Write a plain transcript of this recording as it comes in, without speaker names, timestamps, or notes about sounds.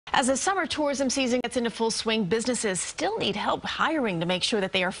As the summer tourism season gets into full swing, businesses still need help hiring to make sure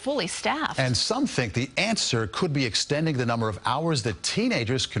that they are fully staffed. And some think the answer could be extending the number of hours that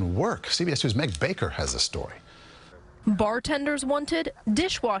teenagers can work. CBS News' Meg Baker has the story. Bartenders wanted,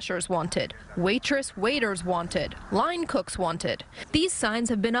 dishwashers wanted, waiters wanted, line cooks wanted. These signs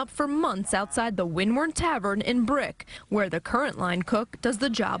have been up for months outside the Windward Tavern in Brick, where the current line cook does the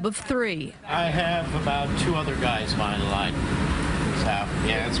job of 3. I have about 2 other guys on the line. So,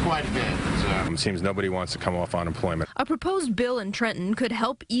 yeah, it's quite a bit. It seems nobody wants to come off unemployment. A proposed bill in Trenton could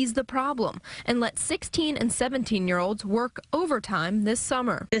help ease the problem and let 16 and 17-year-olds work overtime this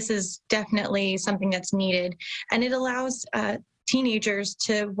summer. This is definitely something that's needed, and it allows teenagers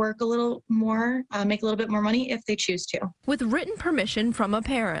to work a little more, make a little bit more money if they choose to. With written permission from a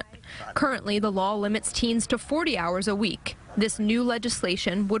parent. Currently, the law limits teens to 40 hours a week. This new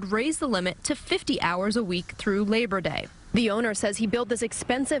legislation would raise the limit to 50 hours a week through Labor Day. The owner says he built this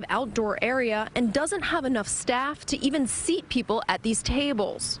expensive outdoor area and doesn't have enough staff to even seat people at these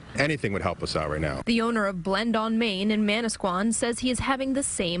tables. Anything would help us out right now. The owner of Blend on Main in Manasquan says he is having the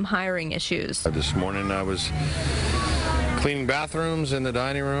same hiring issues. This morning I was cleaning bathrooms in the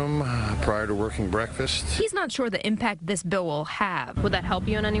dining room prior to working breakfast. He's not sure the impact this bill will have. Would that help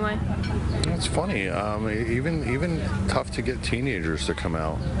you in any way? It's funny, even tough to get teenagers to come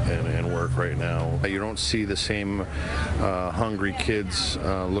out and work right now. You don't see the same hungry kids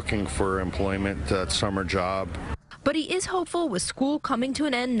looking for employment, that summer job. But he is hopeful with school coming to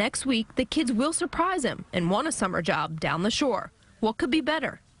an end next week, the kids will surprise him and want a summer job down the shore. What could be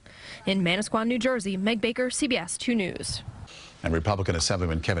better? In Manasquan, New Jersey, Meg Baker, CBS 2 News. And Republican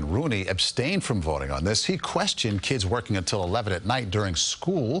Assemblyman Kevin Rooney abstained from voting on this. He questioned kids working until 11 at night during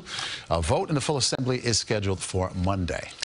school. A vote in the full assembly is scheduled for Monday.